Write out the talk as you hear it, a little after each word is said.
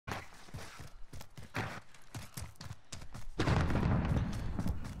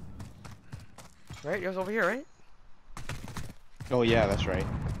Right? It was over here, right? Oh yeah, that's right.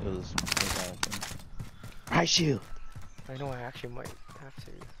 It was. Riot Shield. I know I actually might have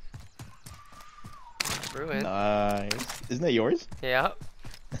to. Ruin. Nice. Isn't that yours? Yeah.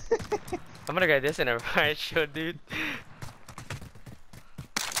 I'm gonna get this in a Riot Shield, dude.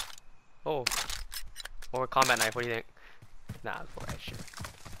 Oh. Or a combat knife, what do you think? Nah, I'll go Riot Shield.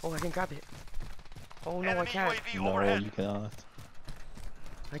 Oh, I can grab it. Oh no, I can't. No, you cannot.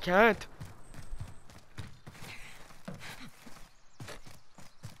 I can't.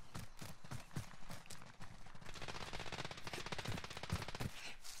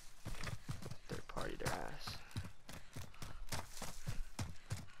 Third party their ass.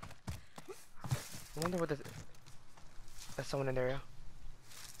 I wonder what that's someone in there, yeah?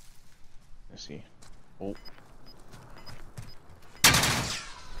 Let's see. Oh.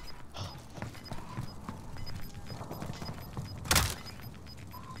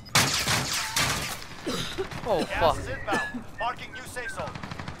 Oh fuck. Marking new safe zone.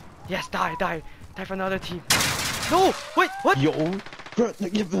 Yes, die for another team. No, wait, what? Yo, bro,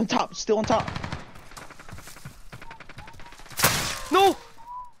 you're on top, still on top. No!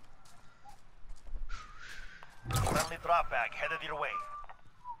 Friendly drop bag headed your way.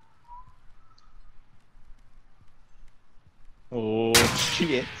 Oh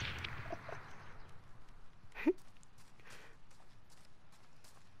shit.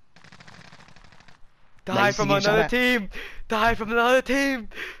 Die Nice, from you get shot another at. team! Die from another team!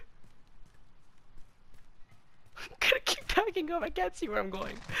 I'm gonna keep tagging up, I can't see where I'm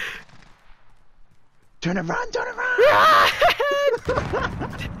going. Turn around, turn around.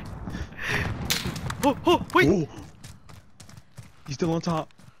 Oh, wait! Oh. He's still on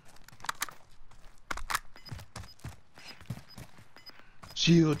top.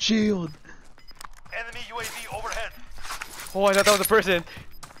 Shield, shield. Enemy UAV overhead. Oh, I thought that was a person.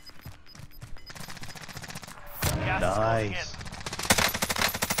 Gas is closing Nice.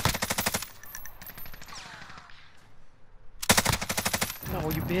 No,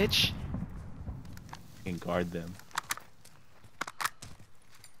 you bitch. And guard them.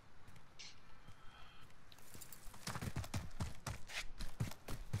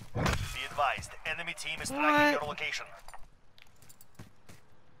 in. Be advised, enemy team is tracking your location.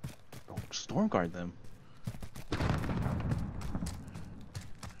 Oh, storm guard them.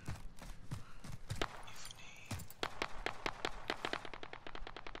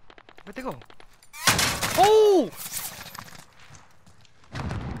 Where'd they go? Oh!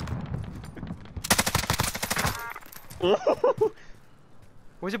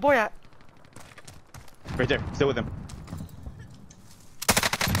 Where's your boy at? Right there, still with him.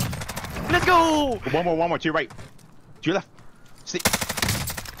 Let's go! One more, to your right. To your left. See.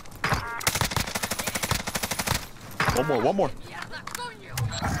 One more.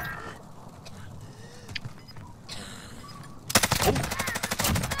 Oh.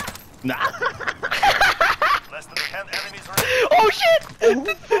 Nah. Less than 10 enemies remaining. Oh shit! Oh,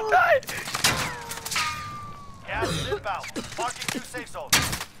 Die! Gas is inbound. Marking new safe zone.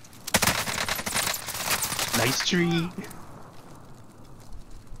 Nice tree.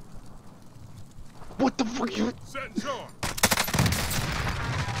 What the fuck you?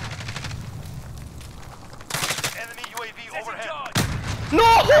 Enemy UAV overhead. No!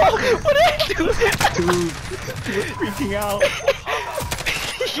 What did I do? Dude, freaking out.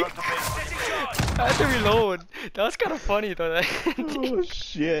 Return to base for the I had to reload. That was kind of funny though. Oh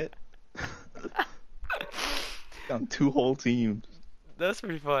shit. Down 2 whole teams. That's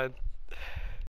pretty fun.